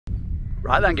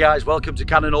Right then guys, welcome to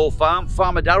Cannon Farm.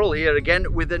 Farmer Darrell here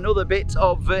again with another bit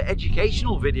of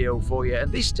educational video for you,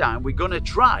 and this time we're going to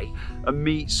try and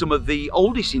meet some of the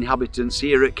oldest inhabitants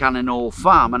here at Cannon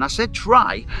Farm. And I said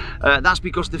try, that's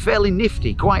because they're fairly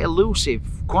nifty, quite elusive,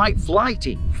 quite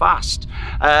flighty, fast,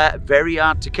 very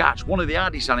hard to catch. One of the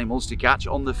hardest animals to catch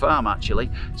on the farm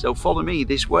actually, so follow me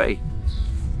this way.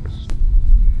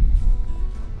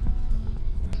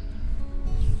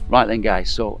 Right then guys,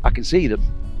 so I can see them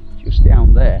just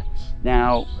down there.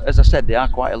 Now, as I said, they are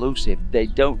quite elusive. They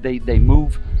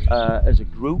move as a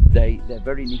group. They're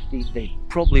very nifty. They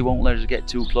probably won't let us get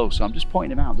too close. So I'm just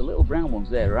pointing them out. The little brown ones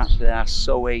there are actually our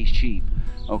Soay sheep.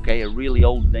 Okay, a really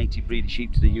old native breed of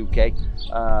sheep to the UK.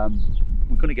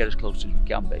 We're going to get as close as we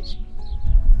can, basically.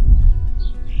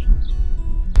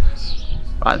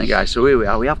 Right then guys, so here we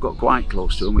are. We have got quite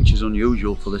close to them, which is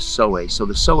unusual for the Soay. So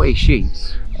the Soay sheep,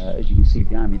 as you can see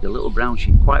behind me, the little brown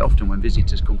sheep, quite often when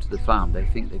visitors come to the farm, they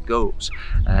think they're goats.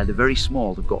 They're very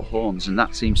small, they've got horns, and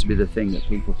that seems to be the thing that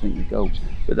people think they're goats.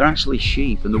 But they're actually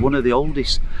sheep, and they're one of the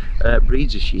oldest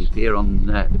breeds of sheep here on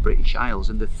the British Isles,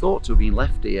 and they're thought to have been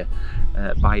left here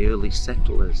by early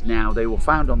settlers. Now, they were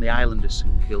found on the island of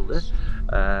St Kilda,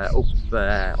 up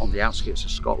on the outskirts of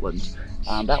Scotland.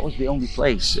 And that was the only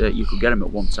place you could get them at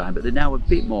one time, but they're now a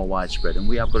bit more widespread, and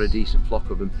we have got a decent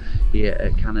flock of them here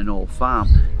at Cannon Farm.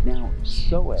 Now,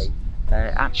 Soay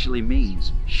actually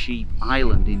means sheep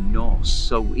island in Norse,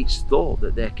 so it's thought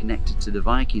that they're connected to the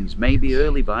Vikings. Maybe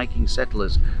early Viking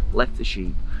settlers left the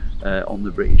sheep on the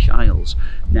British Isles.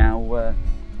 Now,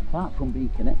 apart from being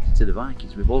connected to the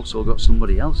Vikings, we've also got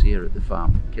somebody else here at the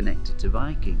farm connected to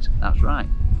Vikings. That's right,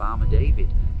 Farmer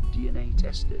David, DNA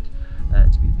tested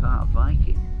to be part of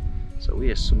Viking. So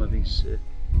here's some of his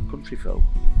country folk.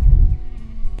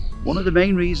 One of the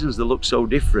main reasons they look so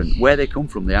different, where they come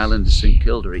from, the island of St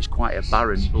Kilda, it's quite a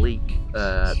barren, bleak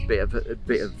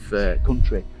bit of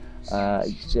country.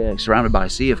 It's surrounded by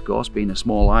sea, of course, being a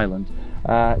small island.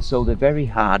 So they're very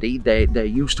hardy, they're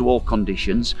used to all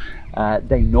conditions.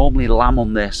 They normally lamb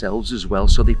on themselves as well,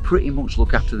 so they pretty much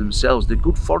look after themselves. They're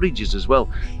good foragers as well.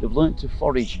 They've learned to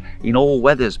forage in all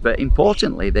weathers, but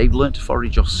importantly, they've learned to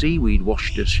forage off seaweed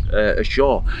washed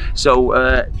ashore.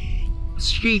 So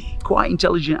sheep, quite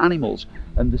intelligent animals,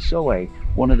 and the Soay,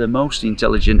 one of the most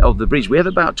intelligent of the breeds. We have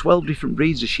about 12 different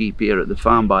breeds of sheep here at the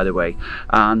farm, by the way,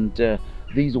 and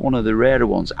these are one of the rarer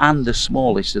ones and the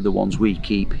smallest of the ones we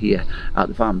keep here at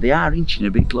the farm. They are inching a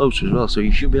bit closer as well, so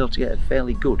you should be able to get a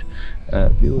fairly good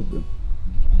view of them.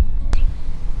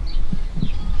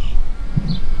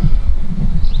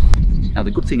 Now,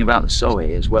 the good thing about the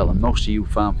Soay as well, and most of you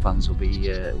farm fans will be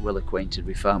well acquainted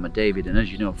with Farmer David, and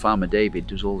as you know, Farmer David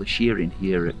does all the shearing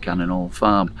here at Cannon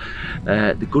Farm.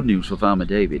 The good news for Farmer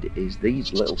David is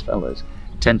these little fellas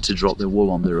tend to drop their wool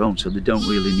on their own, so they don't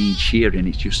really need shearing.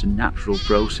 It's just a natural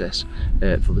process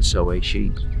for the Soay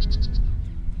sheep.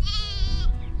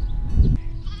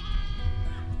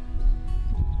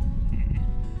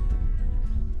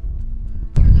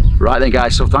 Right then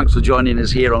guys, so thanks for joining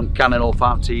us here on Cannon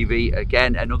Farm TV.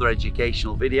 Again, another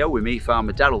educational video with me,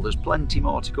 Farmer Darrell. There's plenty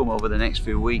more to come over the next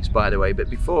few weeks, by the way. But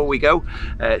before we go,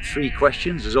 3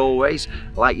 questions as always.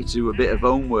 I'd like you to do a bit of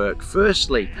homework.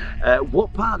 Firstly,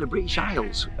 what part of the British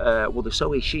Isles were the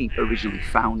Soay sheep originally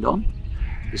found on?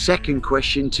 The second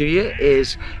question to you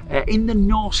is, in the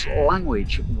Norse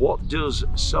language, what does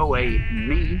Soay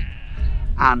mean?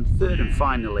 And third and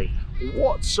finally,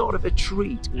 what sort of a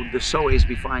treat would the Soays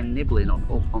be fine nibbling on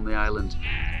up on the island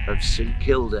of St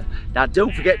Kilda? Now,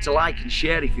 don't forget to like and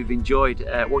share if you've enjoyed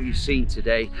what you've seen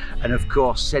today, and of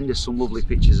course send us some lovely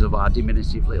pictures of our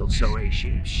diminutive little Soay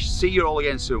sheep. See you all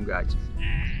again soon, guys.